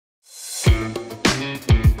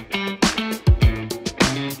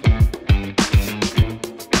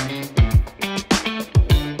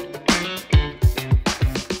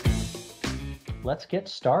Let's get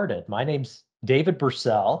started. My name's David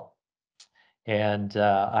Bursell, and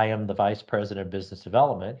I am the Vice President of Business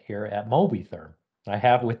Development here at MoviTHERM. I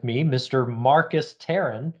have with me Mr. Markus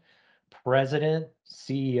Tarin, President,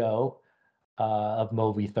 CEO of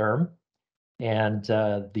MoviTHERM. And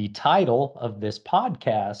the title of this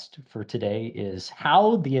podcast for today is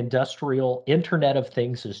How the Industrial Internet of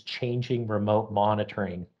Things is Changing Remote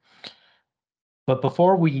Monitoring. But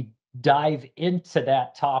before we dive into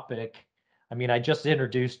that topic, I mean, I just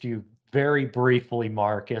introduced you very briefly,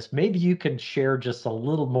 Markus. Maybe you can share just a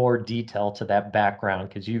little more detail to that background,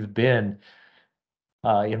 because you've been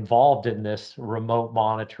involved in this remote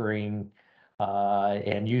monitoring,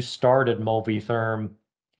 and you started MoviTHERM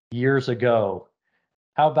years ago.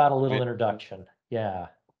 How about a little introduction? Yeah.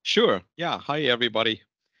 Sure. Yeah. Hi, everybody.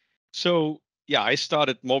 So, yeah, I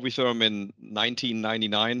started MoviTHERM in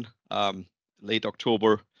 1999, late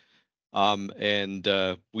October.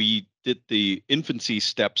 And we did the infancy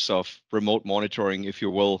steps of remote monitoring, if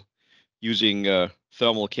you will, using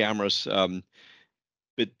thermal cameras.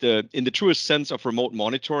 But in the truest sense of remote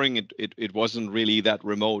monitoring, it wasn't really that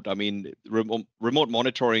remote. I mean, remote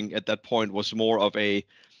monitoring at that point was more of a,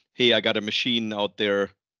 hey, I got a machine out there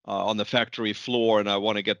on the factory floor, and I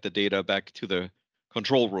want to get the data back to the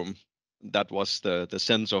control room. That was the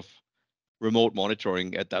sense of remote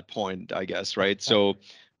monitoring at that point, I guess, right? So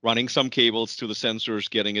running some cables to the sensors,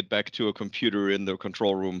 getting it back to a computer in the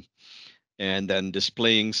control room, and then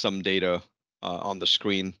displaying some data on the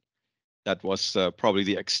screen. That was probably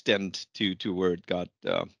the extent to where it got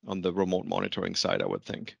on the remote monitoring side, I would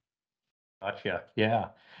think. Gotcha. Yeah.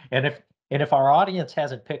 And if our audience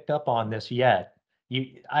hasn't picked up on this yet,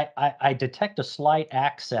 I detect a slight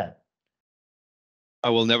accent. I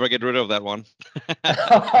will never get rid of that one.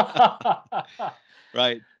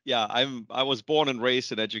 Right. Yeah, I was born and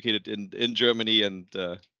raised and educated in Germany, and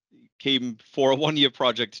came for a one-year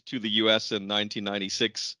project to the US in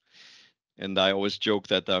 1996. And I always joke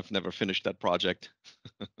that I've never finished that project.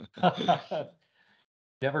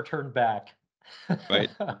 Never turned back. Right.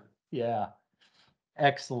 Yeah.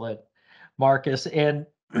 Excellent, Markus. And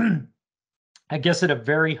I guess at a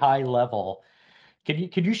very high level,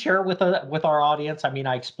 could you share with our audience? I mean,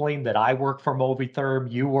 I explained that I work for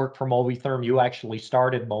MoviTHERM, you work for MoviTHERM, you actually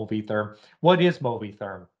started MoviTHERM. What is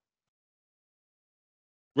MoviTHERM?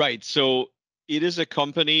 Right. So it is a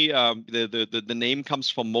company. The name comes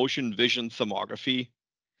from Motion Vision Thermography.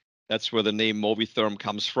 That's where the name MoviTHERM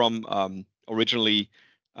comes from. Originally,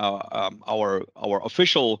 our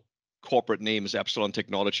official corporate name is Epsilon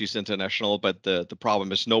Technologies International, but the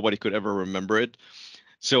problem is nobody could ever remember it.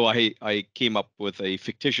 So I came up with a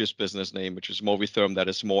fictitious business name, which is MoviTHERM, that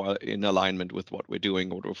is more in alignment with what we're doing,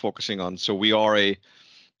 what we're focusing on. So we are a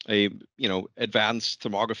advanced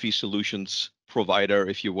thermography solutions provider,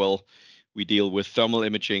 if you will. We deal with thermal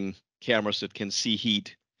imaging cameras that can see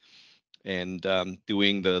heat, and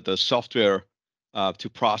doing the software to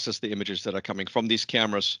process the images that are coming from these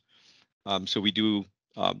cameras. So we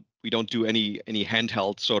don't do any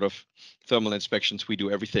handheld sort of thermal inspections. We do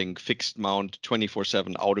everything fixed mount,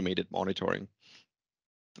 24/7 automated monitoring,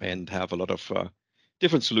 and have a lot of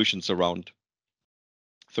different solutions around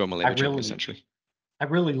thermal imaging, essentially. I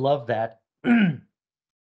really love that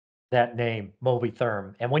that name,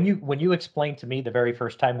 MoviTHERM. And when you explained to me the very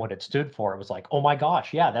first time what it stood for, it was like, oh my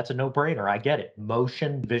gosh, yeah, that's a no-brainer. I get it.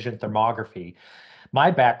 Motion Vision Thermography. My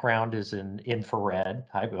background is in infrared.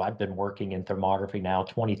 I've been working in thermography now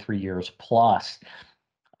 23 years plus.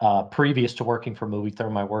 Previous to working for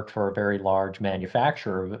MoviTHERM, I worked for a very large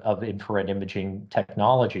manufacturer of infrared imaging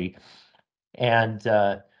technology. And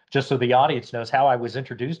just so the audience knows how I was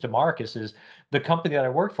introduced to Markus, is the company that I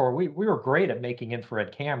worked for, we were great at making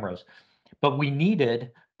infrared cameras, but we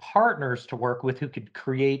needed partners to work with who could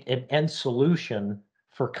create an end solution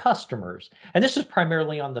for customers. And this is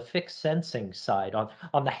primarily on the fixed sensing side, on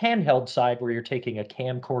the handheld side, where you're taking a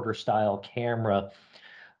camcorder style camera.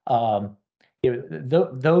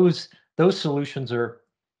 Those solutions are,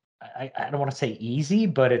 I don't want to say easy,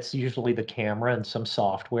 but it's usually the camera and some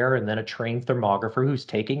software, and then a trained thermographer who's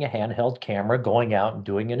taking a handheld camera, going out and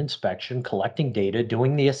doing an inspection, collecting data,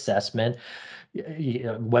 doing the assessment,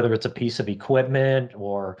 whether it's a piece of equipment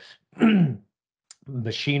or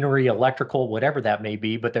machinery, electrical, whatever that may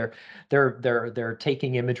be. But they're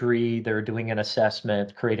taking imagery, they're doing an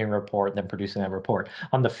assessment, creating a report, and then producing that report.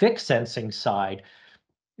 On the fixed sensing side,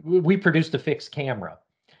 we produced a fixed camera.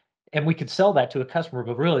 and we could sell that to a customer,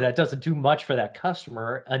 but really that doesn't do much for that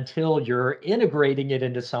customer until you're integrating it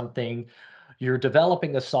into something. You're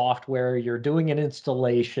developing a software, you're doing an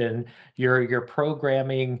installation, you're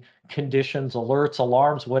programming conditions, alerts,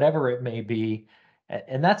 alarms, whatever it may be.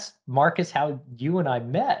 And that's, Marcus, how you and I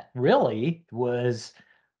met, really, was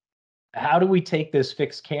how do we take this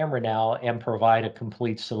fixed camera now and provide a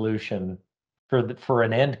complete solution for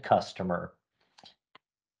an end customer?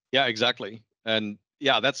 Yeah, exactly. And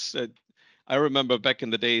yeah, that's I remember back in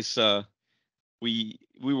the days we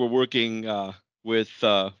were working with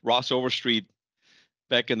Ross Overstreet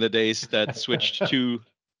back in the days that switched to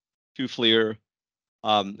FLIR,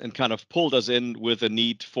 and kind of pulled us in with a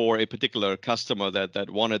need for a particular customer that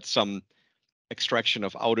wanted some extraction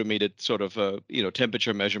of automated sort of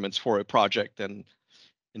temperature measurements for a project. And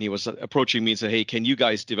he was approaching me and said, "Hey, can you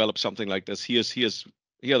guys develop something like this? Here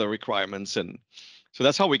are the requirements." And so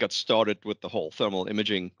that's how we got started with the whole thermal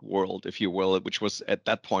imaging world, if you will, which was at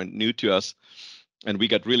that point new to us. And we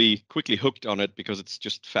got really quickly hooked on it because it's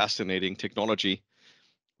just fascinating technology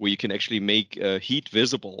where you can actually make heat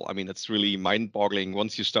visible. I mean, it's really mind-boggling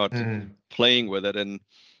once you start Mm. playing with it. And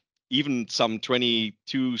even some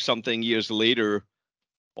 22 something years later,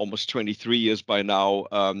 almost 23 years by now,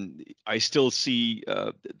 I still see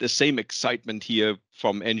the same excitement here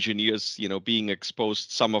from engineers, being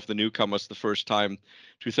exposed, some of the newcomers the first time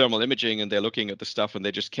to thermal imaging, and they're looking at the stuff and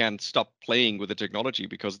they just can't stop playing with the technology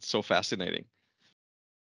because it's so fascinating.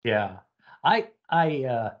 Yeah. I I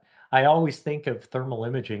uh I always think of thermal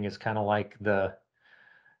imaging as kind of like the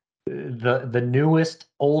newest,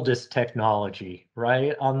 oldest technology,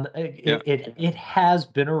 right? Yeah, It has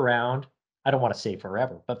been around, I don't want to say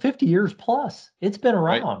forever, but 50 years plus. It's been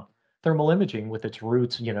right. around. Thermal imaging with its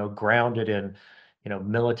roots, grounded in,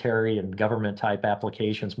 military and government type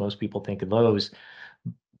applications. Most people think of those,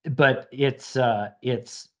 but it's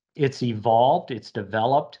evolved, it's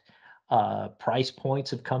developed. Price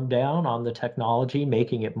points have come down on the technology,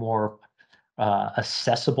 making it more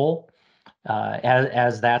accessible.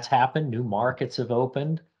 As that's happened, new markets have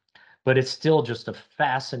opened, but it's still just a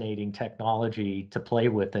fascinating technology to play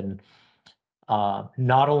with. And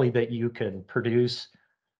not only that you can produce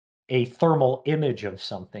a thermal image of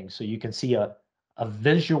something, so you can see a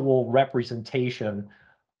visual representation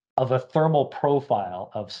of a thermal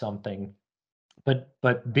profile of something,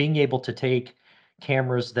 but being able to take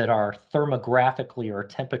cameras that are thermographically or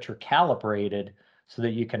temperature calibrated so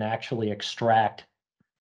that you can actually extract,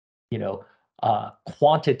 you know,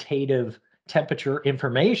 quantitative temperature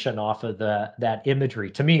information off of that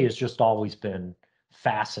imagery, to me has just always been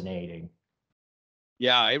fascinating.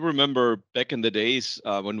 Yeah, I remember back in the days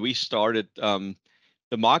when we started,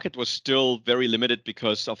 the market was still very limited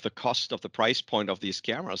because of the cost of the price point of these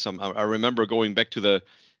cameras. I remember going back to the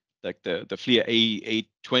FLIR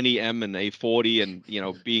A20M and A40,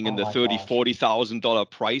 and being in Oh the my 30, gosh. $40,000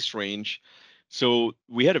 price range. So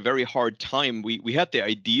we had a very hard time. We had the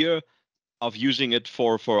idea of using it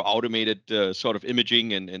for automated sort of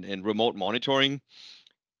imaging and remote monitoring.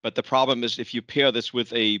 But the problem is if you pair this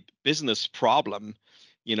with a business problem,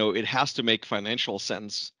 it has to make financial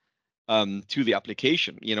sense to the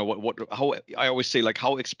application. How I always say, like,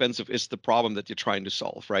 how expensive is the problem that you're trying to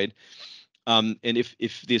solve, right? And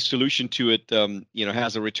if the solution to it,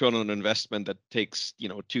 has a return on investment that takes,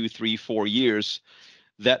 2, 3, 4 years,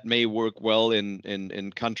 that may work well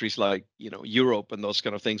in countries like, Europe and those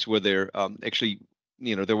kind of things where they're actually,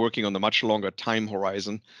 they're working on the much longer time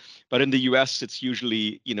horizon. But in the US, it's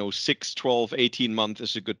usually, 6, 12, 18 months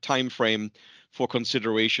is a good time frame for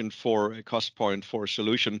consideration for a cost point for a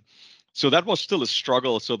solution. So that was still a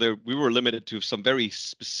struggle. So there we were limited to some very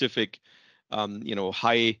specific,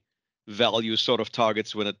 high value sort of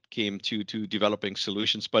targets when it came to developing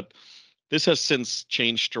solutions. But this has since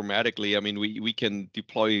changed dramatically. I mean, we can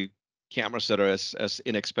deploy cameras that are as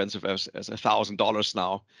inexpensive as $1,000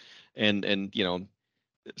 now, and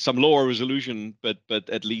some lower resolution, but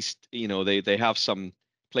at least they have some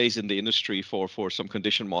place in the industry for some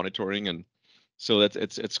condition monitoring. And so that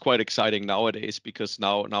it's quite exciting nowadays because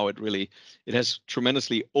now it has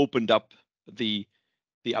tremendously opened up the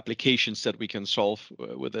applications that we can solve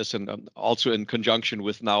with this, and also in conjunction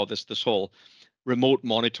with now this whole remote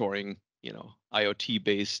monitoring, IoT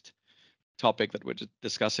based topic that we're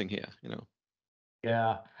discussing here.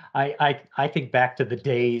 Yeah, I think back to the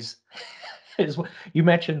days, is you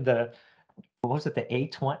mentioned what was it, the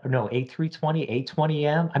A20, no, A320,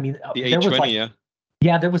 A20M. I mean, The there was A20, like, yeah,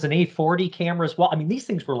 yeah, there was an A40 camera as well. I mean, these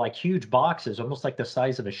things were like huge boxes, almost like the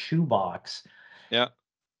size of a shoebox. yeah,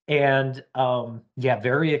 And yeah,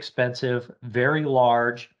 very expensive, very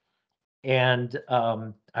large. And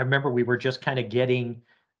I remember we were just kind of getting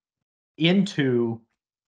into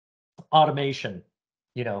automation,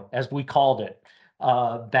 as we called it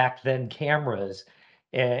back then, cameras.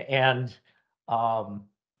 And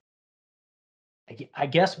I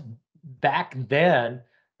guess back then,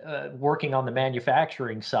 working on the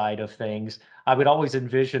manufacturing side of things, I would always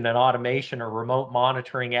envision an automation or remote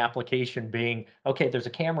monitoring application being, okay, there's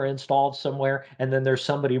a camera installed somewhere, and then there's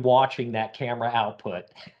somebody watching that camera output.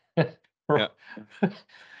 Yeah.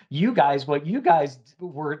 What you guys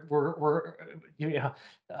were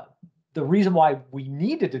uh, the reason why we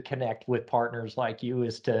needed to connect with partners like you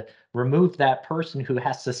is to remove that person who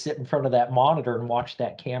has to sit in front of that monitor and watch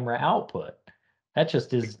that camera output. That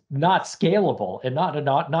just is not scalable and not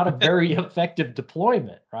a very effective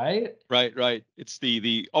deployment, right? Right, right. It's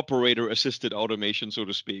the operator assisted automation, so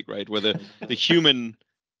to speak, right? Where the human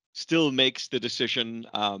still makes the decision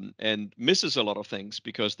and misses a lot of things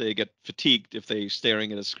because they get fatigued if they're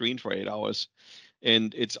staring at a screen for 8 hours.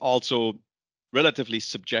 And it's also relatively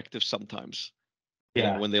subjective sometimes,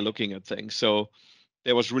 Yeah. when they're looking at things. So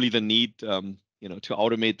there was really the need, to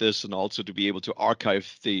automate this and also to be able to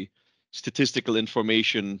archive the statistical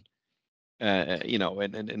information,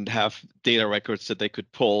 and have data records that they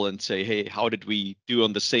could pull and say, hey, how did we do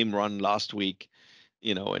on the same run last week?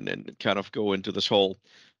 And then kind of go into this whole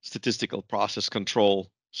statistical process control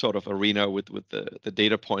sort of arena with the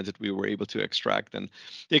data points that we were able to extract. And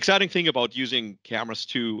the exciting thing about using cameras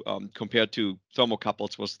too, compared to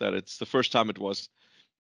thermocouples, was that it's the first time it was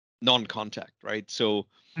non-contact, right? So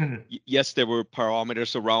Mhm. yes, there were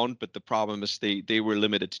parameters around, but the problem is they were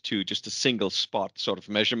limited to just a single spot sort of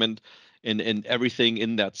measurement, and everything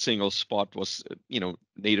in that single spot was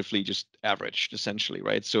natively just averaged essentially,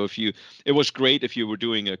 right? So it was great if you were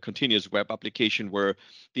doing a continuous web application where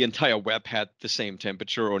the entire web had the same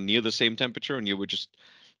temperature or near the same temperature, and you were just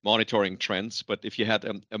monitoring trends. But if you had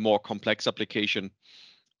a more complex application,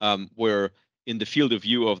 where in the field of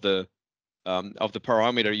view of the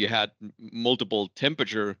parameter you had multiple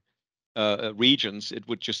temperature regions, it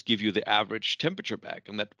would just give you the average temperature back,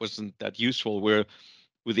 and that wasn't that useful. Where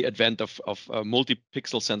with the advent of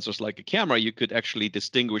multi-pixel sensors like a camera, you could actually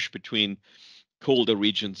distinguish between colder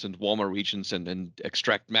regions and warmer regions, and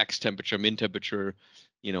extract max temperature, min temperature,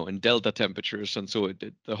 and delta temperatures, and so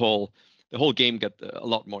the whole game got a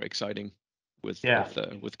lot more exciting with Yeah.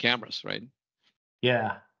 with cameras, right?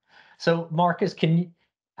 Yeah. So Marcus, can you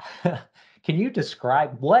can you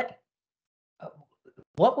describe what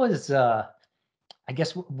was I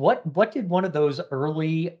guess what did one of those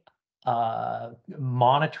early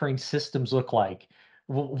monitoring systems look like?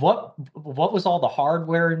 What was all the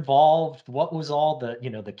hardware involved? What was all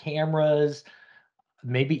the cameras?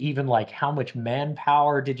 Maybe even like how much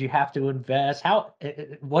manpower did you have to invest?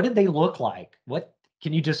 What did they look like? What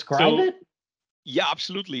can you describe So it? yeah,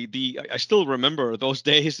 absolutely. I still remember those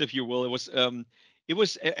days, if you will.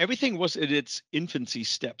 Everything was in its infancy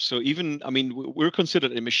steps. So even, I mean, we're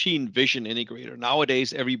considered a machine vision integrator.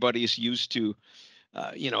 Nowadays, everybody is used to,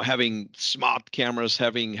 having smart cameras,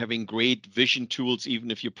 having great vision tools, even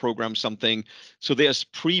if you program something. So there's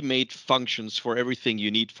pre-made functions for everything you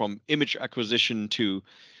need, from image acquisition to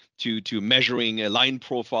measuring a line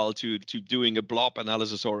profile to doing a blob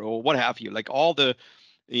analysis, or what have you. Like all the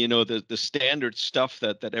standard stuff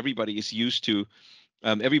that everybody is used to.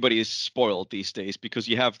 Everybody is spoiled these days because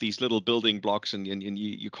you have these little building blocks, and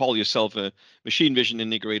you call yourself a machine vision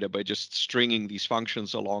integrator by just stringing these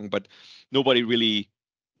functions along. But nobody really,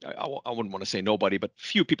 I wouldn't want to say nobody, but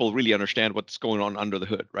few people really understand what's going on under the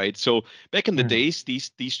hood, right? So back in the Mm, days,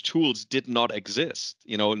 these tools did not exist.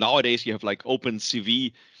 Nowadays you have like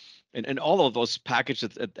OpenCV and all of those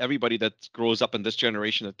packages that everybody that grows up in this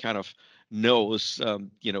generation that kind of knows,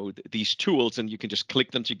 these tools, and you can just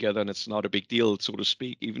click them together, and it's not a big deal, so to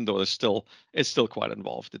speak, even though it's still quite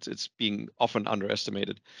involved. It's being often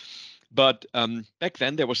underestimated. But back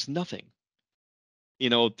then there was nothing.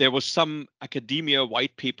 There was some academia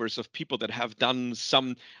white papers of people that have done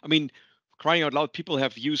some. I mean, crying out loud, people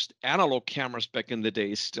have used analog cameras back in the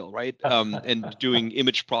days still, right? And doing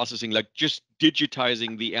image processing, like just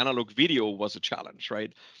digitizing the analog video was a challenge,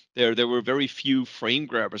 right? There were very few frame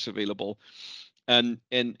grabbers available, and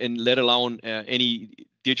let alone any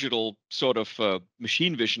digital sort of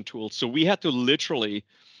machine vision tools. So we had to literally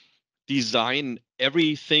design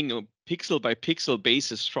everything on pixel by pixel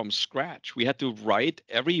basis from scratch. We had to write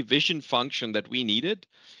every vision function that we needed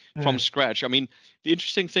from mm, scratch. I mean, the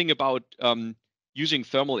interesting thing about using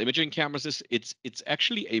thermal imaging cameras is it's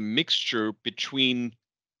actually a mixture between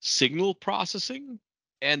signal processing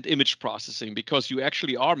and image processing, because you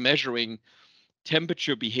actually are measuring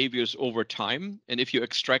temperature behaviors over time. And if you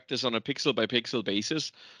extract this on a pixel by pixel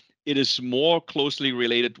basis, it is more closely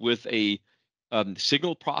related with a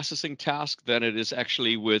signal processing task than it is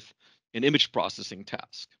actually with an image processing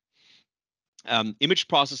task. Image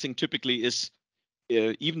processing typically is,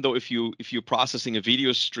 even though if you're processing a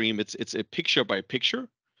video stream, it's a picture by picture,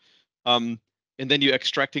 and then you're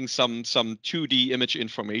extracting some 2D image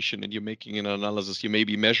information and you're making an analysis. You may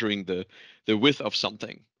be measuring the width of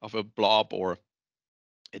something, of a blob or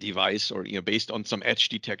a device, or based on some edge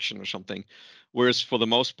detection or something. Whereas for the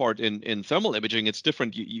most part in thermal imaging, it's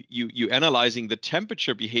different. You're analyzing the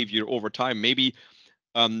temperature behavior over time. Maybe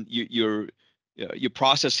your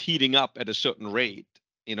process heating up at a certain rate,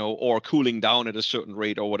 or cooling down at a certain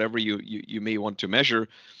rate, or whatever you may want to measure.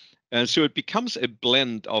 And so it becomes a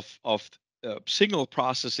blend of signal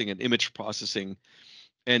processing and image processing.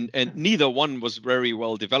 And neither one was very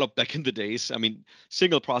well developed back in the days. I mean,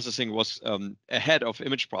 signal processing was ahead of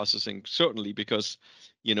image processing, certainly, because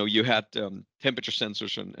you had temperature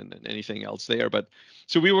sensors and anything else there. But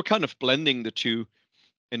so we were kind of blending the two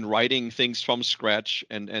and writing things from scratch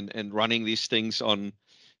and running these things on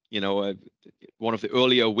one of the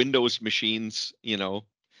earlier Windows machines. And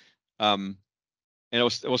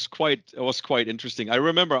it was quite interesting. I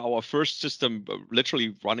remember our first system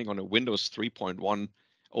literally running on a Windows 3.1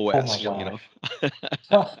 Oh my OS. gosh.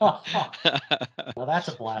 Well, that's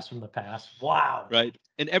a blast from the past. Wow. Right.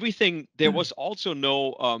 And everything, there was also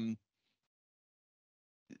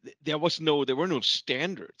there were no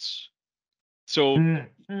standards. So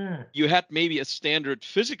you had maybe a standard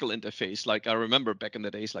physical interface, like I remember back in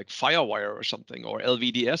the days, like Firewire or something, or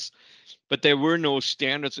LVDS, but there were no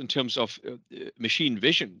standards in terms of machine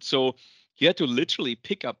vision. So you had to literally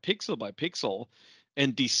pick up pixel by pixel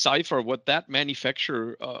and decipher what that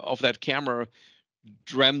manufacturer of that camera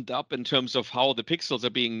dreamt up in terms of how the pixels are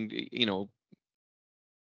being,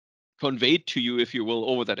 conveyed to you, if you will,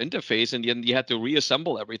 over that interface. And then you had to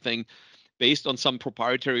reassemble everything based on some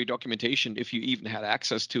proprietary documentation, if you even had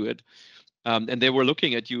access to it. And they were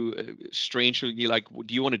looking at you strangely, like,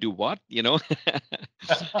 do you want to do what?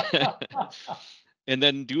 And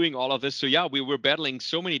then doing all of this. So yeah, we were battling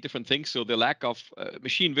so many different things. So the lack of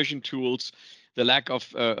machine vision tools, the lack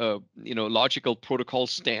of logical protocol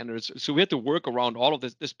standards. So we had to work around all of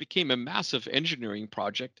this. This became a massive engineering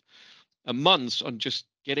project, months on just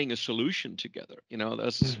getting a solution together.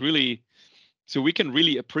 That's really, so we can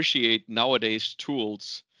really appreciate nowadays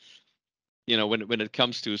tools, when it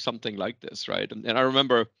comes to something like this, right? And I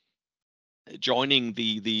remember joining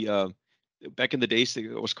the back in the days,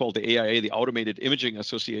 it was called the AIA, the Automated Imaging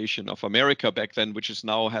Association of America back then, which is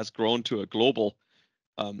now has grown to a global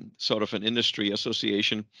sort of an industry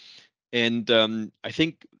association. And I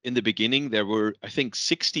think in the beginning there were,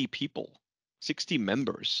 60 people, 60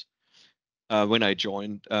 members when I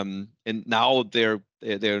joined, and now they're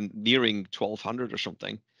nearing 1,200 or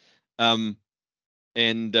something.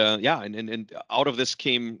 And out of this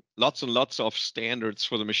came lots and lots of standards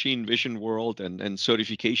for the machine vision world and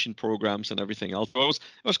certification programs and everything else. So it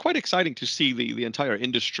was quite exciting to see the entire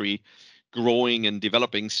industry growing and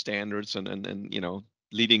developing standards and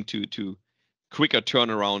leading to quicker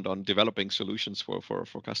turnaround on developing solutions for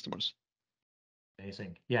customers.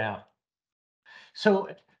 Amazing. Yeah. So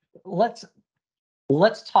let's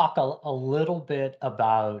talk a little bit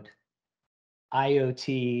about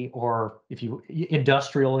IoT, or if you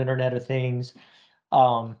industrial Internet of Things.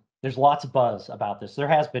 There's lots of buzz about this. There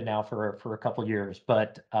has been now for a couple years,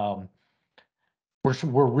 but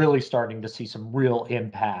we're really starting to see some real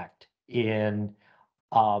impact in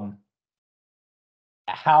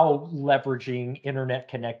how leveraging internet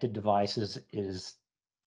connected devices is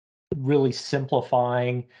really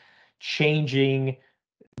simplifying, changing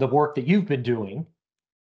the work that you've been doing,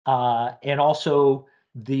 and also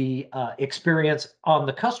the experience on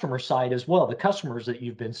the customer side as well, the customers that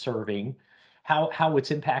you've been serving, how it's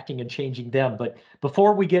impacting and changing them. But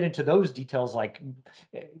before we get into those details, like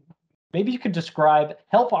maybe you can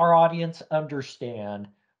help our audience understand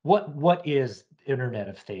what is Internet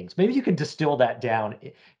of Things. Maybe you can distill that down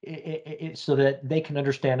so that they can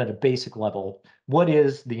understand at a basic level, what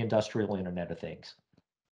is the industrial Internet of Things?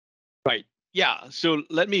 Right. Yeah. So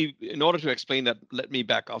in order to explain that, let me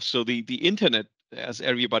back off. So the internet, as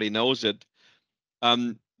everybody knows it,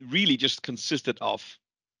 really just consisted of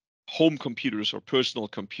home computers or personal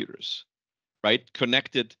computers, right?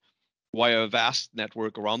 Connected via a vast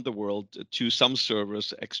network around the world to some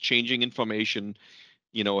servers, exchanging information,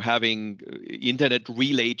 having internet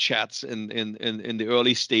relay chats in the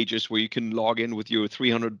early stages where you can log in with your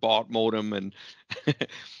 300 baud modem. And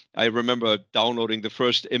I remember downloading the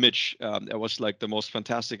first image. That was like the most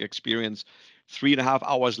fantastic experience. 3.5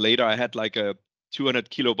 hours later, I had like a 200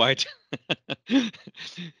 kilobyte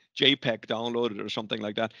JPEG downloaded or something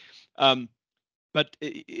like that. But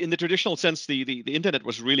in the traditional sense, the internet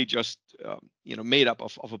was really just made up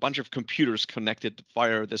of a bunch of computers connected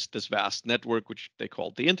via this vast network, which they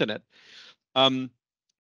called the internet.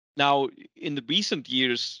 Now, in the recent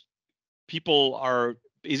years, people are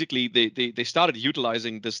basically they started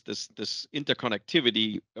utilizing this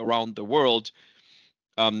interconnectivity around the world,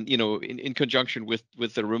 in conjunction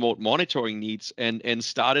with the remote monitoring needs, and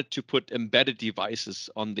started to put embedded devices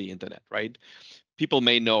on the internet. Right? People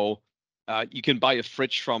may know you can buy a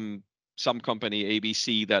fridge from some company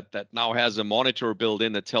ABC that now has a monitor built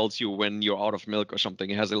in that tells you when you're out of milk or something.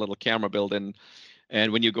 It has a little camera built in.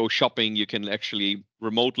 And when you go shopping, you can actually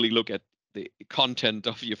remotely look at the content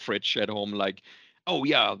of your fridge at home, like, oh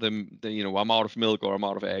yeah, I'm out of milk or I'm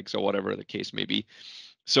out of eggs or whatever the case may be.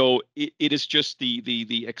 So it is just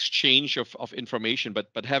the exchange of information,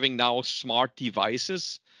 but having now smart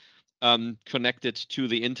devices connected to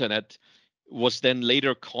the internet was then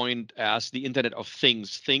later coined as the Internet of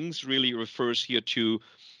Things. Things really refers here to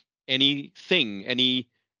anything,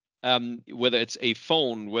 whether it's a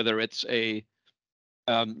phone, whether it's a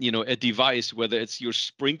device, whether it's your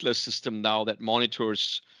sprinkler system now that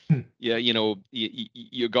monitors,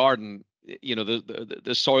 your garden,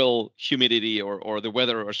 the soil humidity or the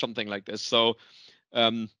weather or something like this. So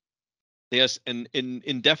there's an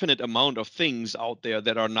indefinite amount of things out there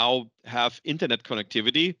that are now have internet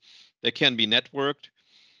connectivity that can be networked.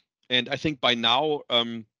 And I think by now,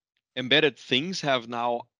 embedded things have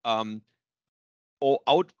now outrun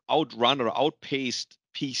or outpaced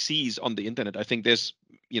PCs on the internet. I think there's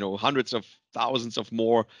hundreds of thousands of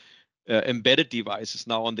more embedded devices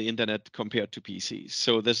now on the internet compared to PCs.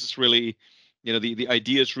 So this is really, the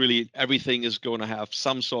idea is really everything is going to have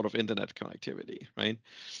some sort of internet connectivity, right?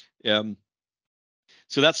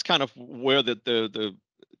 So that's kind of where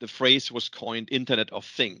the phrase was coined, Internet of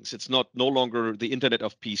Things. It's no longer the Internet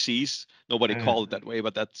of PCs. Nobody called it that way,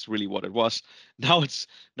 but that's really what it was. Now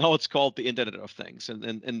it's called the Internet of Things.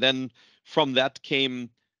 And then from that came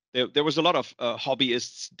there was a lot of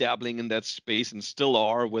hobbyists dabbling in that space, and still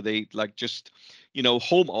are, where they like just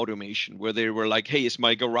home automation, where they were like, hey, is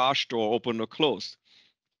my garage door open or closed?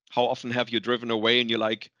 How often have you driven away and you're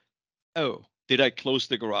like, oh, did I close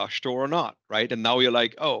the garage door or not? Right. And now you're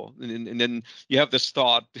like, oh, and then you have this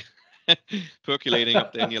thought percolating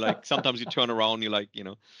up there, and you're like, sometimes you turn around, you're like,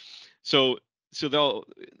 so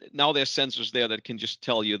now there's sensors there that can just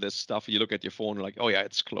tell you this stuff. You look at your phone, like, oh yeah,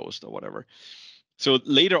 it's closed or whatever. So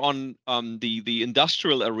later on, the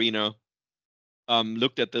industrial arena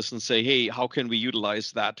looked at this and say, hey, how can we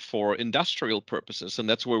utilize that for industrial purposes? And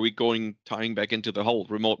that's where we're tying back into the whole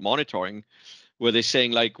remote monitoring, where they're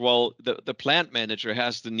saying like, well, the plant manager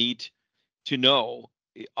has the need to know,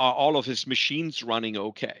 are all of his machines running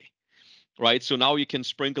okay, right? So now you can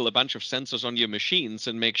sprinkle a bunch of sensors on your machines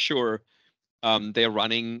and make sure they're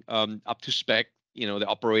running up to spec. They're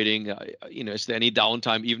operating. Is there any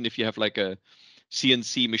downtime? Even if you have like a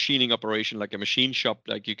CNC machining operation, like a machine shop,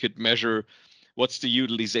 like you could measure what's the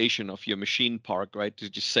utilization of your machine park, right? To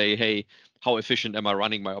just say, hey, how efficient am I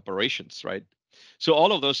running my operations, right? So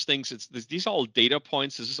all of those things, these are all data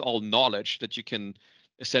points. This is all knowledge that you can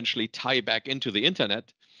essentially tie back into the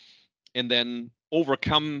internet, and then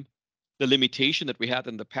overcome the limitation that we had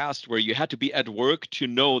in the past, where you had to be at work to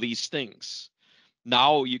know these things.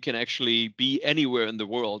 Now you can actually be anywhere in the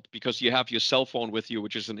world because you have your cell phone with you,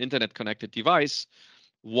 which is an internet connected device,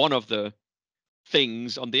 one of the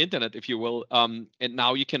things on the internet, if you will. And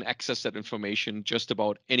now you can access that information just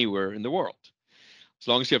about anywhere in the world. As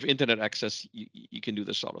long as you have internet access, you can do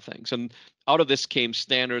this sort of things. And out of this came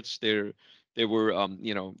standards. There were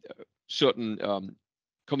certain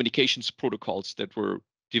communications protocols that were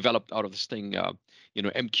developed out of this thing.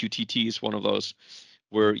 MQTT is one of those,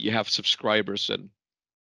 where you have subscribers and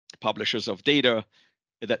publishers of data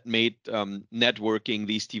that made networking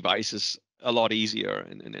these devices a lot easier,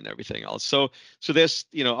 and everything else. So there's,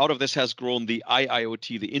 out of this has grown the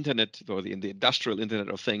IIoT, the internet, or the industrial Internet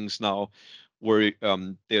of Things now, where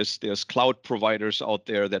there's cloud providers out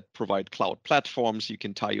there that provide cloud platforms. You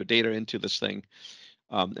can tie your data into this thing.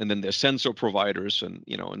 And then there's sensor providers, and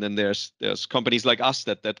then there's companies like us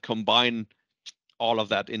that combine all of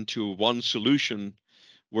that into one solution,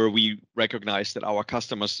 where we recognize that our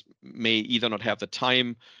customers may either not have the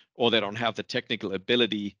time, or they don't have the technical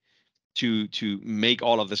ability to make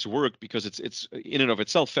all of this work, because it's in and of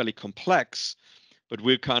itself fairly complex. But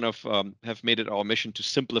we kind of have made it our mission to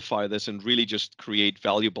simplify this and really just create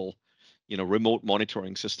valuable, remote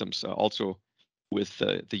monitoring systems, also with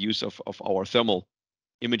the use of our thermal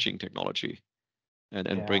imaging technology,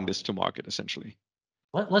 and bring this to market essentially.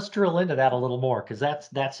 Let's drill into that a little more because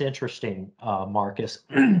that's interesting, Marcus.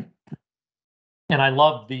 And I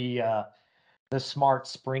love the smart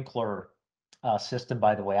sprinkler system,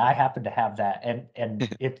 by the way. I happen to have that, and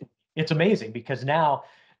it's amazing because now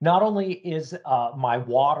not only is my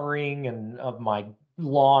watering and of my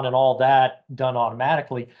lawn and all that done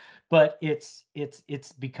automatically, but it's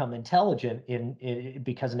become intelligent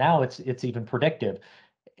because now it's even predictive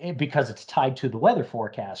because it's tied to the weather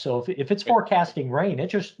forecast. So if it's Right. forecasting rain,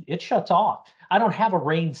 it shuts off. I don't have a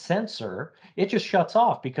rain sensor. It just shuts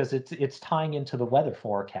off because it's tying into the weather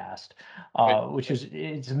forecast, Right. which is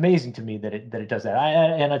it's amazing to me that it does that.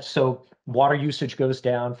 And it's so water usage goes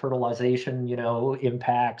down, fertilization,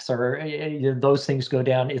 impacts or those things go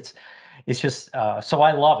down. It's just so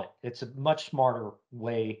I love it. It's a much smarter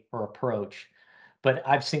way or approach. But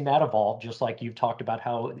I've seen that evolve, just like you've talked about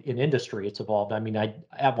how in industry it's evolved. I mean, I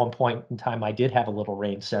at one point in time I did have a little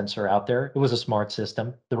rain sensor out there. It was a smart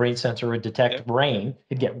system. The rain sensor would detect Yeah. rain,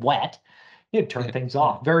 it'd get wet, it'd turn things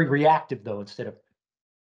off. Very reactive though, instead of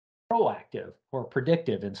proactive or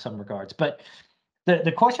predictive in some regards. But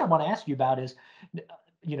the question I want to ask you about is,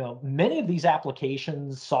 many of these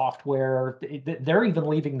applications, software, they're even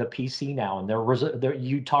leaving the PC now, and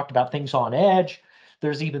you talked about things on edge.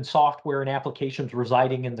 There's even software and applications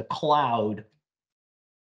residing in the cloud.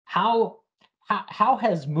 How how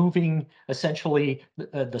has moving essentially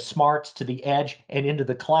the smarts to the edge and into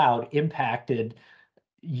the cloud impacted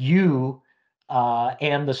you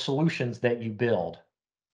and the solutions that you build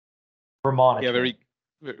for Yeah, monitoring?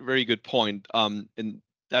 very good point. And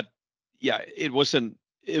that, yeah, it was an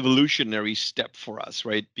evolutionary step for us,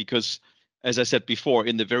 right? Because as I said before,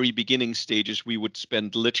 in the very beginning stages, we would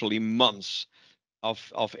spend literally months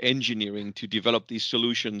of engineering to develop these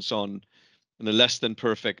solutions on a less than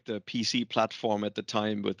perfect PC platform at the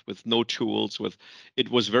time with no tools.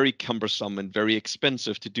 It was very cumbersome and very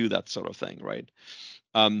expensive to do that sort of thing, right?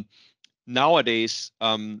 Um, Nowadays,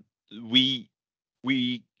 we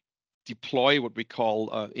we deploy what we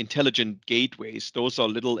call intelligent gateways. Those are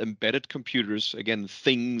little embedded computers, again,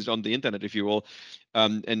 things on the internet, if you will.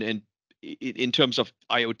 And in terms of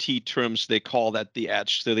IoT terms, they call that the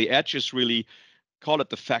edge. So the edge is really, call it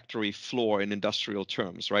the factory floor in industrial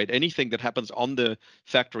terms, right? Anything that happens on the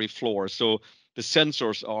factory floor. So the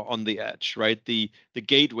sensors are on the edge, right? The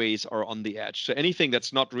gateways are on the edge. So anything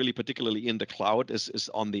that's not really particularly in the cloud is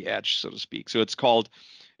on the edge, so to speak. So it's called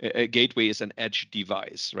a gateway is an edge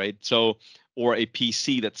device, right? So or a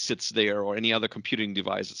PC that sits there or any other computing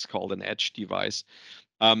device, it's called an edge device.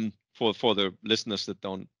 For the listeners that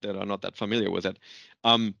are not that familiar with it.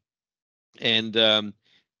 And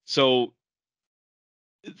so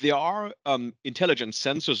there are intelligent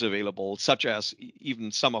sensors available, such as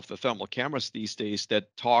even some of the thermal cameras these days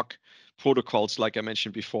that talk protocols, like I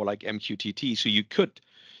mentioned before, like MQTT. So you could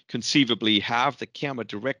conceivably have the camera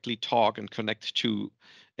directly talk and connect to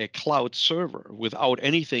a cloud server without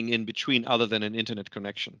anything in between other than an internet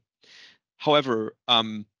connection. However,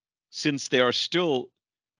 since there are still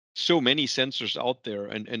so many sensors out there,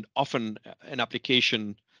 and often an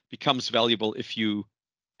application becomes valuable if you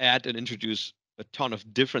add and introduce a ton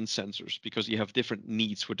of different sensors because you have different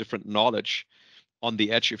needs for different knowledge on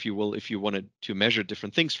the edge, if you will, if you wanted to measure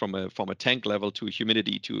different things from a tank level to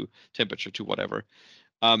humidity to temperature to whatever.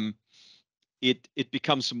 Um, it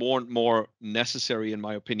becomes more and more necessary, in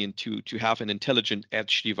my opinion, to have an intelligent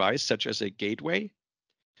edge device such as a gateway,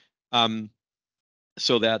 um,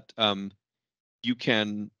 so that you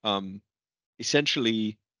can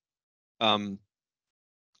essentially um,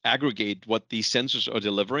 aggregate what these sensors are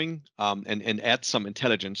delivering, and add some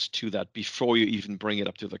intelligence to that before you even bring it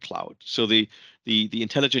up to the cloud. So the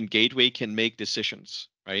intelligent gateway can make decisions,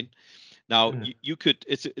 right? Now Mm. you could,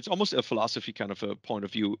 it's almost a philosophy kind of a point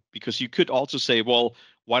of view, because you could also say, well,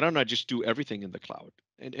 why don't I just do everything in the cloud?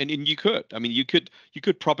 And you could, I mean, you could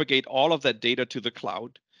propagate all of that data to the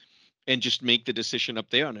cloud and just make the decision up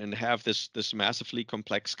there, and have this massively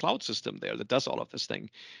complex cloud system there that does all of this thing.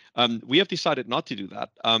 We have decided not to do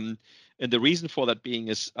that, and the reason for that being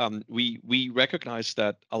is, we recognize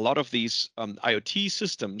that a lot of these IoT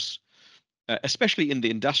systems, especially in the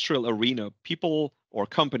industrial arena, people or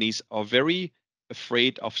companies are very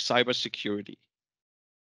afraid of cybersecurity,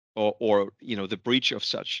 or the breach of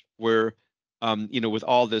such, where with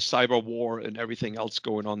all the cyber war and everything else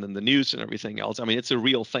going on in the news and everything else, I mean, it's a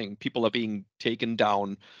real thing. People are being taken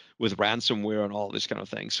down with ransomware and all this kind of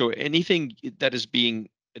thing. So anything that is being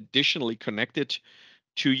additionally connected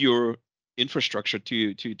to your infrastructure,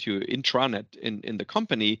 to intranet in the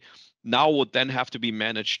company, now would then have to be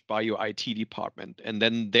managed by your IT department. And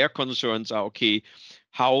then their concerns are, okay,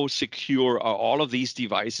 how secure are all of these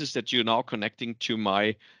devices that you're now connecting to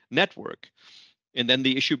my network? And then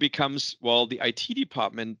the issue becomes, well, the IT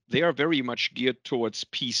department, they are very much geared towards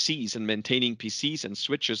PCs and maintaining PCs and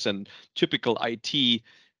switches and typical IT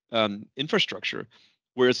infrastructure.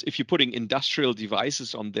 Whereas if you're putting industrial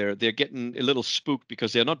devices on there, they're getting a little spooked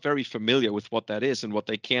because they're not very familiar with what that is and what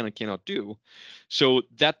they can and cannot do. So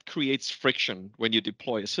that creates friction when you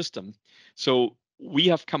deploy a system. So we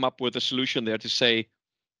have come up with a solution there to say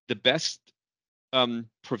the best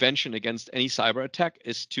prevention against any cyber attack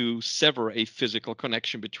is to sever a physical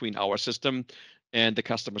connection between our system and the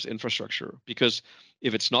customer's infrastructure. Because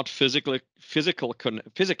if it's not physically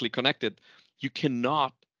connected, you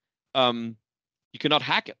cannot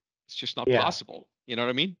hack it. It's just not Yeah. possible. You know what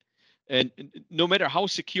I mean? And no matter how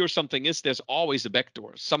secure something is, there's always a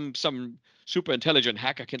backdoor. Some super intelligent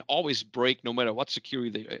hacker can always break, no matter what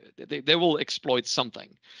security they will exploit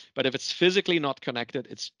something. But if it's physically not connected,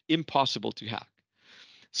 it's impossible to hack.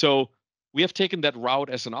 So we have taken that route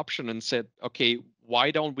as an option and said, okay,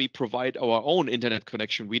 why don't we provide our own internet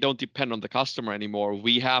connection? We don't depend on the customer anymore.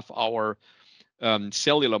 We have our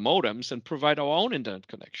cellular modems and provide our own internet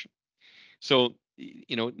connection. So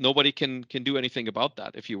nobody can do anything about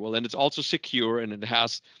that, if you will. And it's also secure, and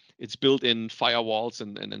it's built in firewalls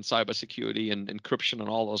and cybersecurity and encryption and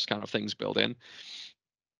all those kind of things built in.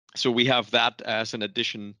 So we have that as an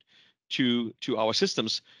addition to our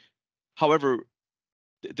systems. However,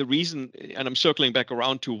 the reason, and I'm circling back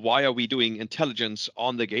around to why are we doing intelligence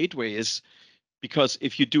on the gateway, is because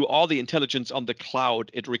if you do all the intelligence on the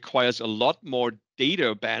cloud, it requires a lot more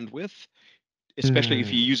data bandwidth, especially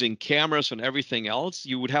if you're using cameras and everything else.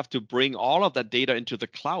 You would have to bring all of that data into the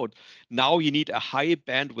cloud. Now you need a high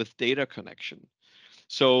bandwidth data connection.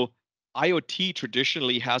 So IoT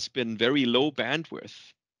traditionally has been very low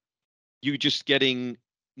bandwidth. You're just getting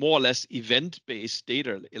more or less event-based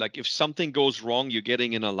data. Like if something goes wrong, you're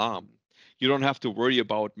getting an alarm. You don't have to worry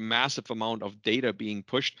about massive amount of data being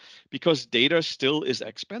pushed because data still is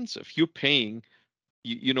expensive. You're paying,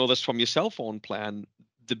 you know this from your cell phone plan.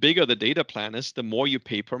 The bigger the data plan is, the more you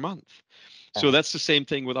pay per month. So that's the same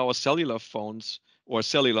thing with our cellular phones or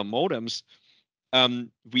cellular modems.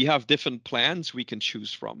 We have different plans we can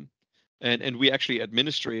choose from, and we actually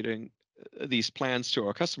administrating these plans to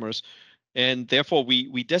our customers. And therefore,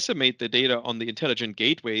 we decimate the data on the intelligent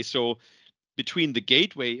gateway. So between the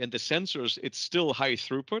gateway and the sensors, it's still high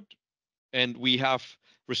throughput, and we have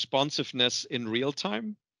responsiveness in real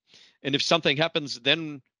time. And if something happens,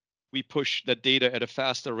 then we push that data at a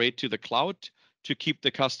faster rate to the cloud to keep the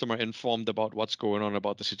customer informed about what's going on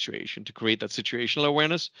about the situation, to create that situational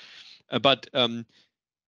awareness. But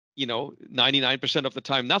 99% of the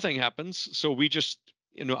time, nothing happens. So we just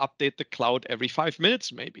update the cloud every 5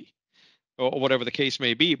 minutes, maybe, or whatever the case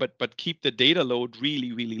may be, but keep the data load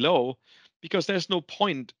really, really low, because there's no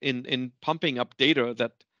point in pumping up data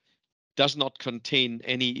that does not contain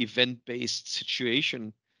any event-based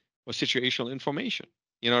situation or situational information.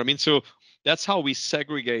 You know what I mean? So that's how we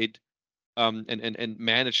segregate and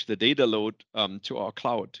manage the data load to our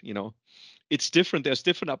cloud. It's different. There's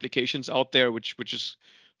different applications out there which is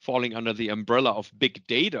falling under the umbrella of big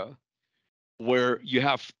data, where you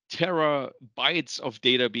have terabytes of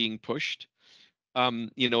data being pushed.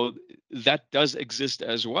 That does exist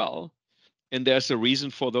as well. And there's a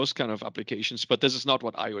reason for those kind of applications, but this is not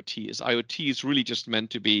what IoT is. IoT is really just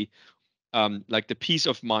meant to be like the peace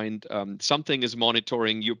of mind. Something is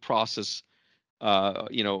monitoring your process,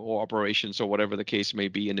 or operations or whatever the case may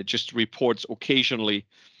be, and it just reports occasionally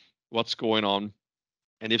what's going on.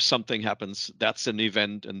 And if something happens, that's an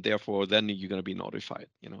event, and therefore then you're going to be notified.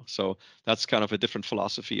 So that's kind of a different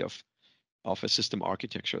philosophy of a system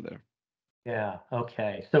architecture there. Yeah,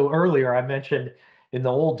 okay. So earlier I mentioned in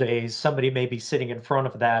the old days, somebody may be sitting in front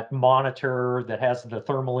of that monitor that has the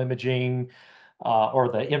thermal imaging or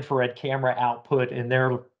the infrared camera output, and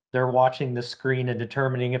they're watching the screen and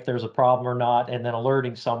determining if there's a problem or not, and then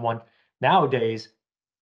alerting someone. Nowadays,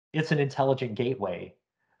 it's an intelligent gateway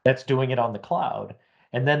that's doing it on the cloud,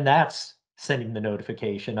 and then that's sending the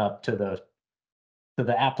notification up to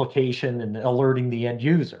the application and alerting the end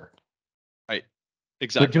user. Right. We're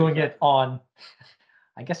Exactly. doing it on,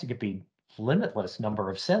 I guess it could be limitless number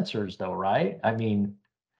of sensors though, right? I mean,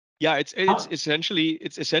 Yeah, it's how,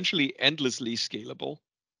 essentially endlessly scalable.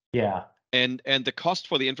 yeah, And the cost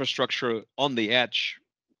for the infrastructure on the edge,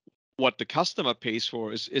 what the customer pays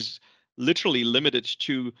for is literally limited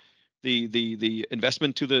to the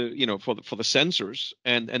investment to the for the sensors,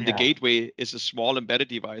 and the gateway is a small embedded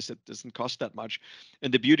device that doesn't cost that much.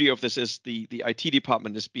 And the beauty of this is the IT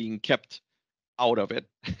department is being kept out of it,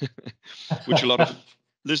 which a lot of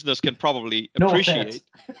listeners can probably appreciate.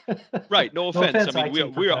 No offense. Right, no offense. No offense, I mean,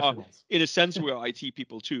 IT we are professionals. in a sense we are IT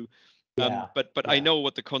people too. But I know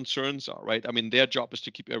what the concerns are, right? I mean, their job is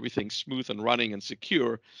to keep everything smooth and running and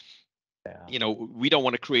secure. We don't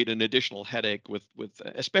want to create an additional headache with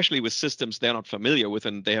especially with systems they're not familiar with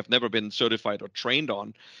and they have never been certified or trained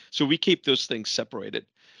on. So we keep those things separated.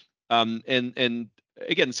 And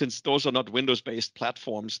again, since those are not Windows-based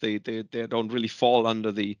platforms, they don't really fall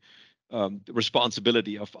under the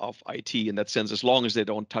responsibility of IT in that sense, as long as they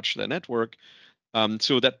don't touch the network.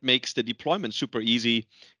 So that makes the deployment super easy.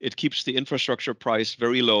 It keeps the infrastructure price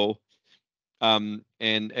very low.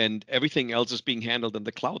 And everything else is being handled in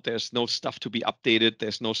the cloud. There's no stuff to be updated.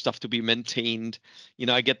 There's no stuff to be maintained.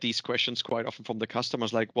 I get these questions quite often from the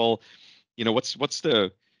customers, like, well, what's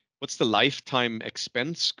the lifetime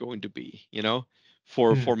expense going to be,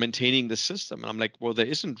 for maintaining the system? And I'm like, well, there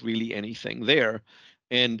isn't really anything there.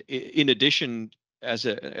 And in addition, as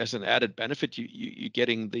an added benefit, you're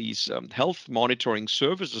getting these health monitoring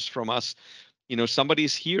services from us.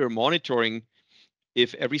 Somebody's here monitoring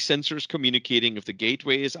if every sensor is communicating, if the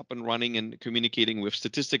gateway is up and running and communicating with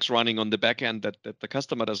statistics running on the back end that the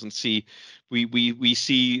customer doesn't see. We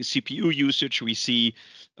see CPU usage, we see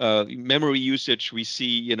memory usage, we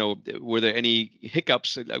see, were there any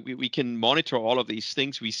hiccups? We can monitor all of these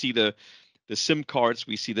things. We see the SIM cards,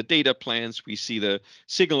 we see the data plans, we see the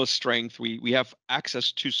signal strength. We have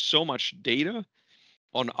access to so much data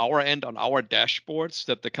on our end, on our dashboards,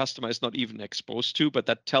 that the customer is not even exposed to, but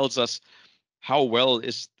that tells us how well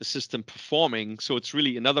is the system performing. So it's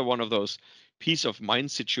really another one of those peace of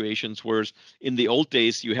mind situations, whereas in the old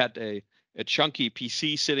days you had a chunky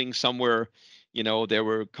PC sitting somewhere, there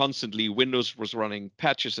were constantly Windows was running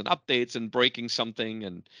patches and updates and breaking something,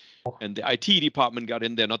 and the IT department got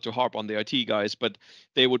in there, not to harp on the IT guys, but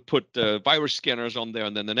they would put virus scanners on there,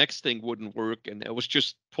 and then the next thing wouldn't work, and it was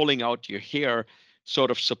just pulling out your hair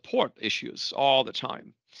sort of support issues all the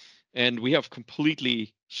time. And we have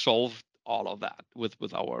completely solved all of that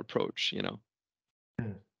with our approach.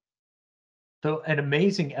 So an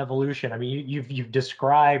amazing evolution. I mean, you've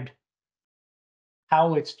described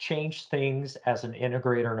how it's changed things as an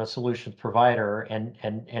integrator and a solutions provider, and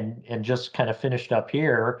just kind of finished up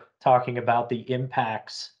here talking about the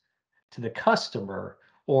impacts to the customer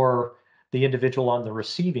or the individual on the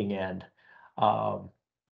receiving end. And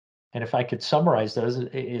if I could summarize those,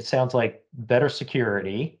 it sounds like better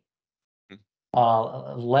security,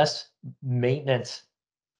 less maintenance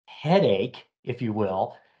headache, if you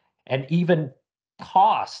will, and even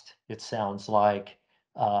cost. It sounds like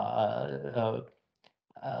lower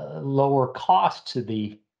cost to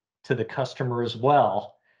the customer as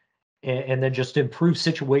well, and then just improve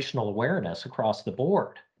situational awareness across the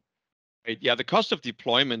board. Right. Yeah, the cost of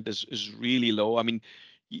deployment is really low. I mean,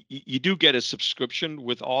 you do get a subscription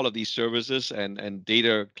with all of these services and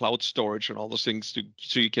data cloud storage and all those things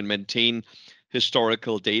so you can maintain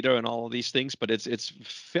historical data and all of these things, but it's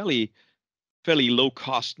fairly low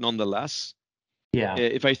cost nonetheless. Yeah.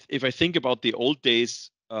 If I think about the old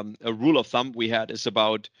days, a rule of thumb we had is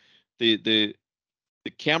about the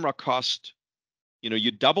camera cost.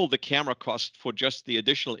 You double the camera cost for just the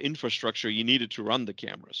additional infrastructure you needed to run the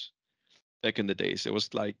cameras. Back in the days, it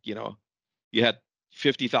was like, you had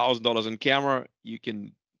 $50,000 in camera, you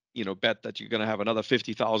can, bet that you're going to have another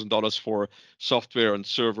 $50,000 for software and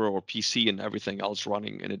server or PC and everything else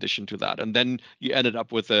running in addition to that. And then you ended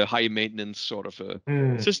up with a high maintenance sort of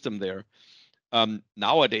a system there.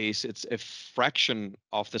 Nowadays, it's a fraction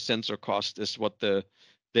of the sensor cost is what the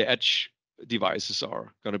edge devices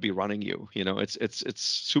are going to be running you. It's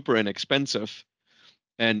super inexpensive.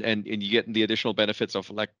 And you get the additional benefits of,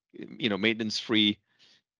 like, maintenance free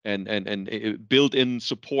and built-in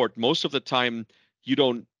support. Most of the time you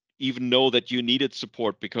don't even know that you needed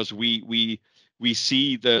support, because we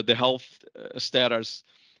see the health status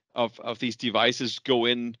of these devices, go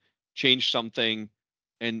in, change something,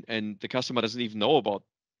 and the customer doesn't even know about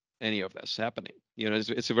any of this happening.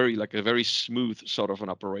 It's a very smooth sort of an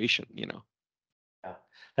operation. Yeah,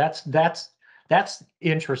 that's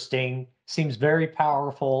interesting. Seems very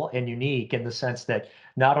powerful and unique in the sense that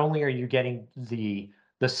not only are you getting the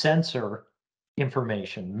sensor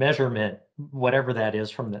information, measurement, whatever that is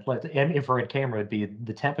from the infrared camera would be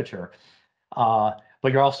the temperature, but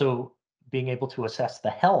you're also being able to assess the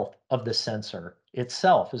health of the sensor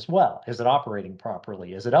itself as well. Is it operating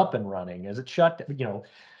properly? Is it up and running? Is it shut?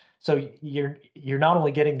 So you're not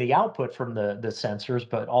only getting the output from the sensors,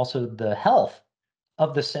 but also the health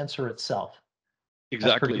of the sensor itself.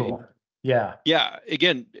 That's pretty Exactly. cool. Yeah. Yeah.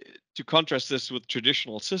 Again, to contrast this with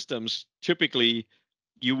traditional systems, typically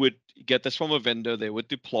you would get this from a vendor. They would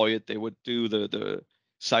deploy it. They would do the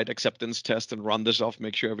site acceptance test and run this off,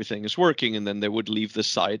 make sure everything is working, and then they would leave the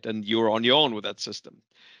site, and you're on your own with that system.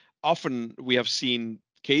 Often we have seen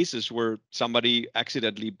cases where somebody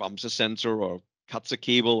accidentally bumps a sensor or cuts a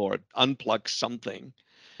cable or unplugs something,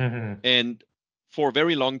 Hmm. and for a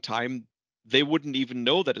very long time they wouldn't even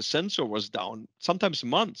know that a sensor was down, sometimes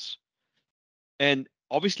months. And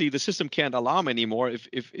obviously the system can't alarm anymore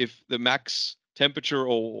if the max temperature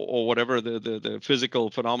or whatever the physical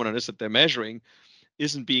phenomenon is that they're measuring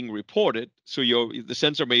isn't being reported. So the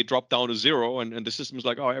sensor may drop down to zero, and the system's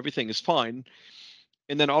like, oh, everything is fine.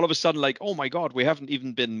 And then all of a sudden, like, oh my God, we haven't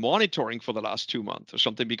even been monitoring for the last 2 months or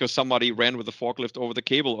something because somebody ran with a forklift over the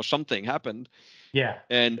cable or something happened. Yeah.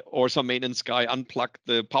 And or some maintenance guy unplugged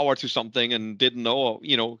the power to something and didn't know,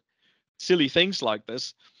 silly things like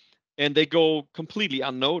this. And they go completely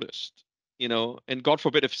unnoticed, and God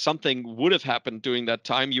forbid if something would have happened during that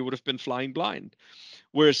time, you would have been flying blind.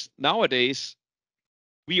 Whereas nowadays,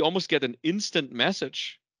 we almost get an instant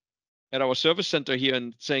message at our service center here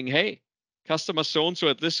and saying, hey, customer so and so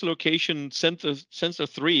at this location, sensor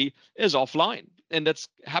 3 is offline. And that's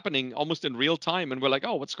happening almost in real time. And we're like,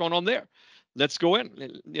 oh, what's going on there? Let's go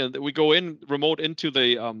in. We go in remote into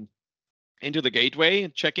the gateway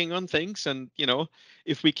and checking on things. And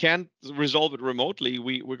if we can't resolve it remotely,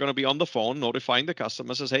 we're going to be on the phone notifying the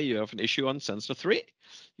customer, says, hey, you have an issue on sensor 3.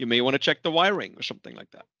 You may want to check the wiring or something like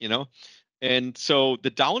that. And so the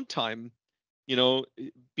downtime, you know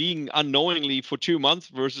being unknowingly for 2 months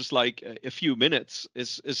versus like a few minutes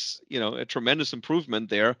is a tremendous improvement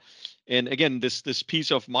there. And again, this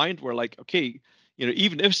peace of mind where like, okay,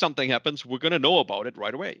 even if something happens, we're going to know about it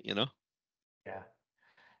right away. Yeah.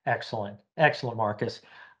 Excellent. Excellent, Marcus.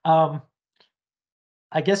 Um,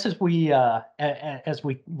 I guess as we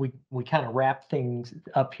kind of wrap things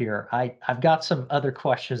up here, I've got some other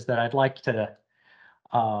questions that I'd like to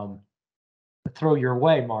um, throw your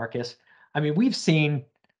way, Marcus. I mean, we've seen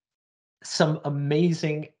some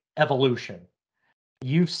amazing evolution.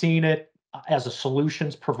 You've seen it as a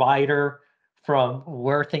solutions provider from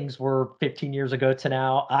where things were 15 years ago to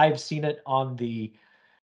now. I've seen it on the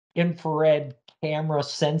infrared camera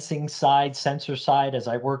sensing side, sensor side, as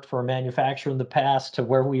I worked for a manufacturer in the past to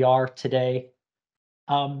where we are today.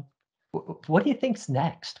 Um, what do you think's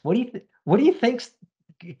next? What do you think's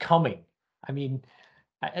coming? I mean,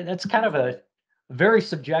 that's kind of a very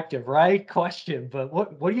subjective, right, question, but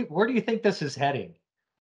where do you think this is heading?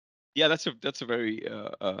 Yeah, that's a very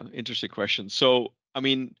interesting question. So I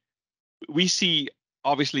mean, we see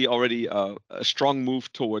obviously already a strong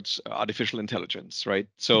move towards artificial intelligence, right?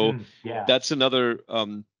 So Mhm, yeah. that's another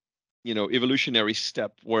evolutionary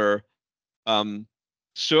step where um,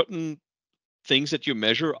 certain things that you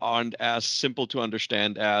measure aren't as simple to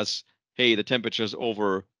understand as, hey, the temperature is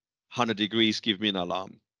over 100 degrees, give me an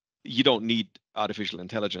alarm. You don't need artificial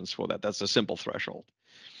intelligence for that. That's a simple threshold.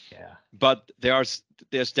 Yeah. But there's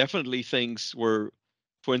definitely things where,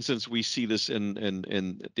 for instance, we see this in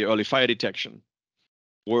the early fire detection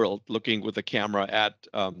world, looking with a camera at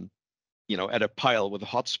a pile with a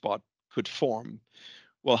hotspot could form.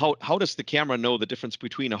 Well, how does the camera know the difference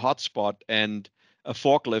between a hotspot and a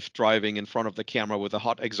forklift driving in front of the camera with a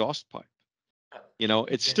hot exhaust pipe?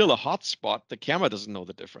 It's still Yeah. a hotspot. The camera doesn't know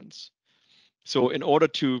the difference. So in order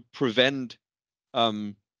to prevent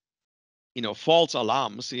um, false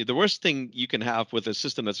alarms, the worst thing you can have with a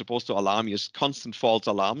system that's supposed to alarm you is constant false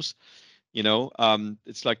alarms.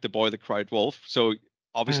 It's like the boy that cried wolf. So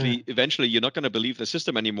Mm, obviously, eventually, you're not going to believe the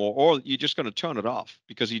system anymore, or you're just going to turn it off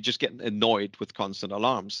because you just get annoyed with constant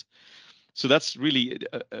alarms. So that's really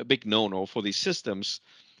a big no-no for these systems.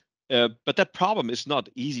 But that problem is not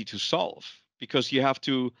easy to solve because you have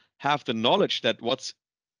to have the knowledge that what's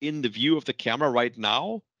in the view of the camera right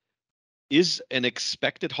now is an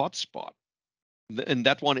expected hotspot, and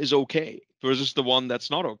that one is okay versus the one that's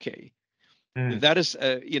not okay. mm, That is,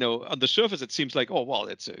 on the surface, it seems like, oh, well,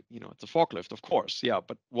 it's a forklift, of course, yeah,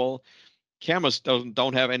 but well, cameras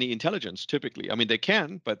don't have any intelligence typically. I mean, they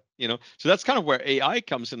can, but so that's kind of where AI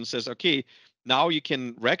comes in and says, okay, now you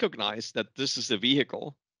can recognize that this is the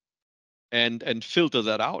vehicle and filter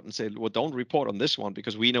that out and say, well, don't report on this one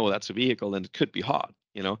because we know that's a vehicle and it could be hot.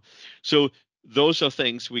 So those are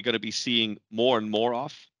things we're going to be seeing more and more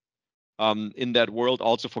of in that world,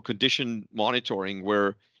 also for condition monitoring,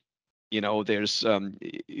 where there's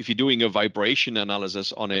if you're doing a vibration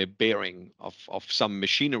analysis on a bearing of some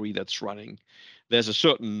machinery that's running, there's a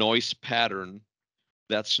certain noise pattern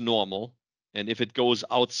that's normal. And if it goes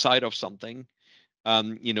outside of something,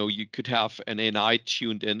 you could have an AI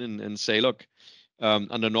tuned in and say, look,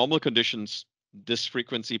 under normal conditions, this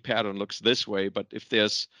frequency pattern looks this way, but if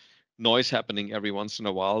there's noise happening every once in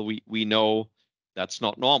a while, we know that's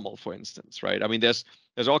not normal, for instance, right? I mean, there's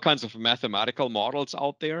all kinds of mathematical models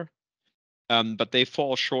out there, but they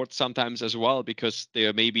fall short sometimes as well because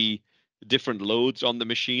there may be different loads on the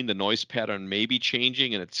machine. The noise pattern may be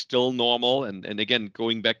changing, and it's still normal. And again,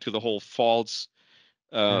 going back to the whole false,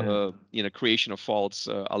 creation of false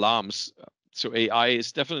alarms. So AI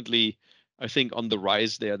is definitely, I think, on the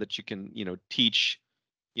rise there, that you can teach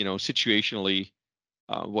situationally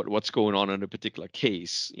what's going on in a particular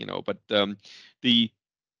case. But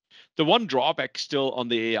the one drawback still on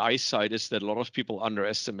the AI side is that a lot of people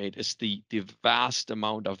underestimate is the vast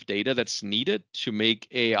amount of data that's needed to make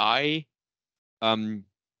AI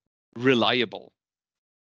reliable.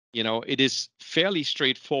 It is fairly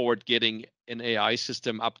straightforward getting an AI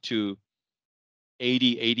system up to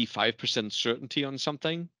 85% certainty on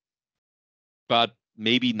something, but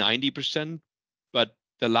maybe 90%. But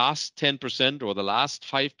the last 10% or the last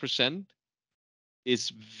 5% is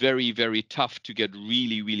very, very tough to get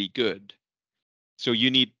really, really good. So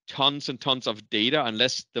you need tons and tons of data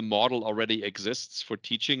unless the model already exists for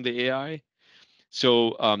teaching the AI.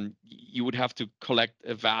 So you would have to collect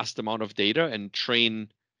a vast amount of data and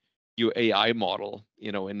train your AI model,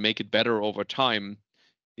 and make it better over time.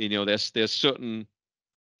 There's certain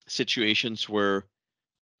situations where,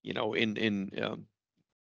 in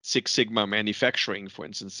Six Sigma manufacturing, for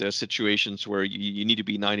instance, there are situations where you need to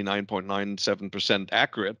be 99.97%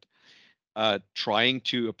 accurate. Trying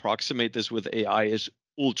to approximate this with AI is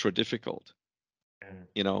ultra difficult,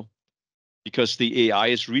 because the AI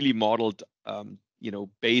is really modeled,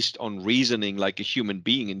 based on reasoning like a human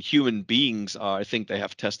being. And human beings are, I think they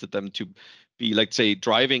have tested them to be, like, say,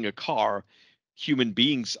 driving a car. Human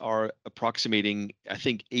beings are approximating, I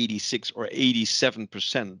think, 86 or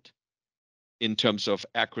 87% in terms of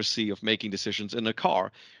accuracy of making decisions in a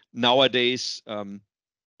car. Nowadays,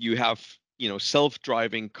 you have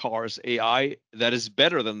self-driving cars, AI that is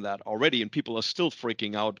better than that already, and people are still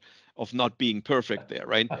freaking out of not being perfect there,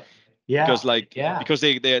 right? Because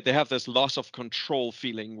they have this loss of control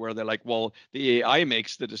feeling where they're like, well, the AI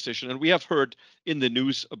makes the decision. And we have heard in the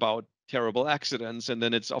news about terrible accidents, and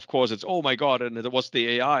then it's oh my god, and it was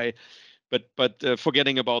the AI. But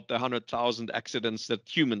forgetting about the 100,000 accidents that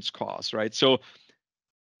humans cause, right? So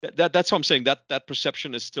that's what I'm saying. That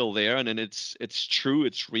perception is still there, and then it's true,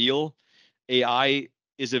 it's real. AI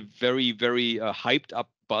is a very, very hyped up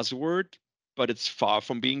buzzword, but it's far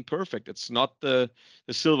from being perfect. It's not the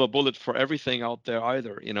silver bullet for everything out there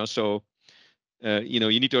either. So you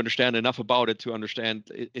need to understand enough about it to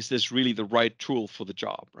understand, is this really the right tool for the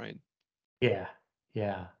job, right?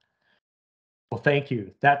 Yeah. Well, thank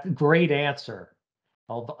you. That great answer.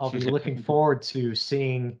 I'll be looking forward to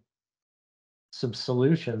seeing some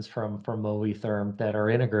solutions from MoviTHERM that are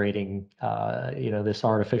integrating this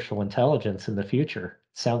artificial intelligence in the future.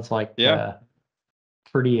 Sounds like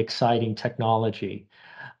pretty exciting technology.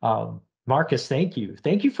 Markus, thank you.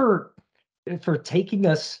 Thank you for taking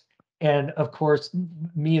us, and of course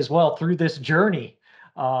me as well, through this journey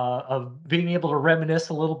of being able to reminisce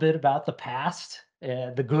a little bit about the past,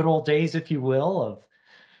 the good old days, if you will,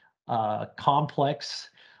 of complex,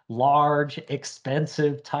 large,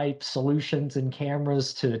 expensive type solutions and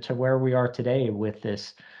cameras to where we are today with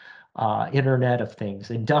this Internet of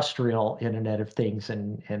Things, industrial Internet of Things,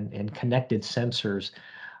 and connected sensors.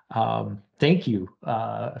 Thank you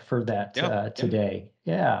for that today.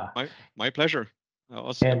 Yeah. My pleasure. It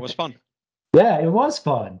was fun. Yeah, it was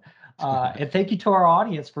fun. And thank you to our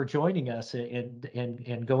audience for joining us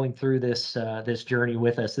and going through this journey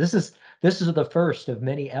with us. This is the first of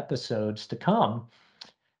many episodes to come,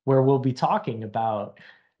 where we'll be talking about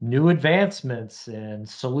new advancements and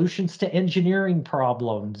solutions to engineering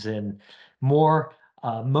problems and more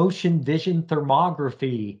motion vision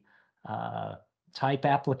thermography type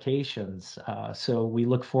applications. So we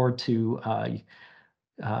look forward to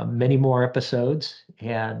many more episodes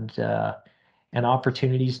and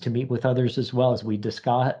opportunities to meet with others, as well as we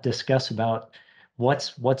discuss about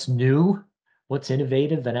what's new, what's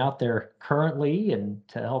innovative and out there currently, and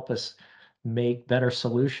to help us make better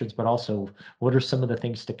solutions, but also what are some of the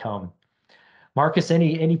things to come. Markus,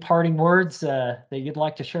 any parting words that you'd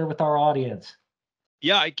like to share with our audience?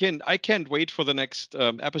 Yeah, I can't wait for the next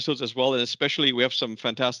episodes as well, and especially we have some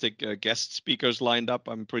fantastic guest speakers lined up.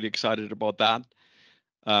 I'm pretty excited about that.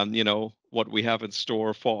 What we have in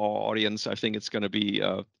store for our audience. I think it's going to be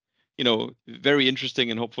very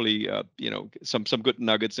interesting, and hopefully, some good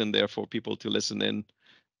nuggets in there for people to listen in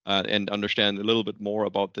and understand a little bit more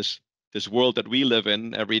about this world that we live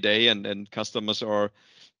in every day, and customers are,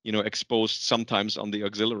 exposed sometimes on the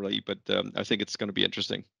auxiliary, but I think it's going to be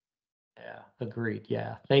interesting. Yeah, agreed.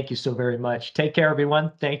 Yeah. Thank you so very much. Take care,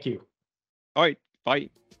 everyone. Thank you. All right. Bye.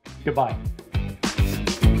 Goodbye.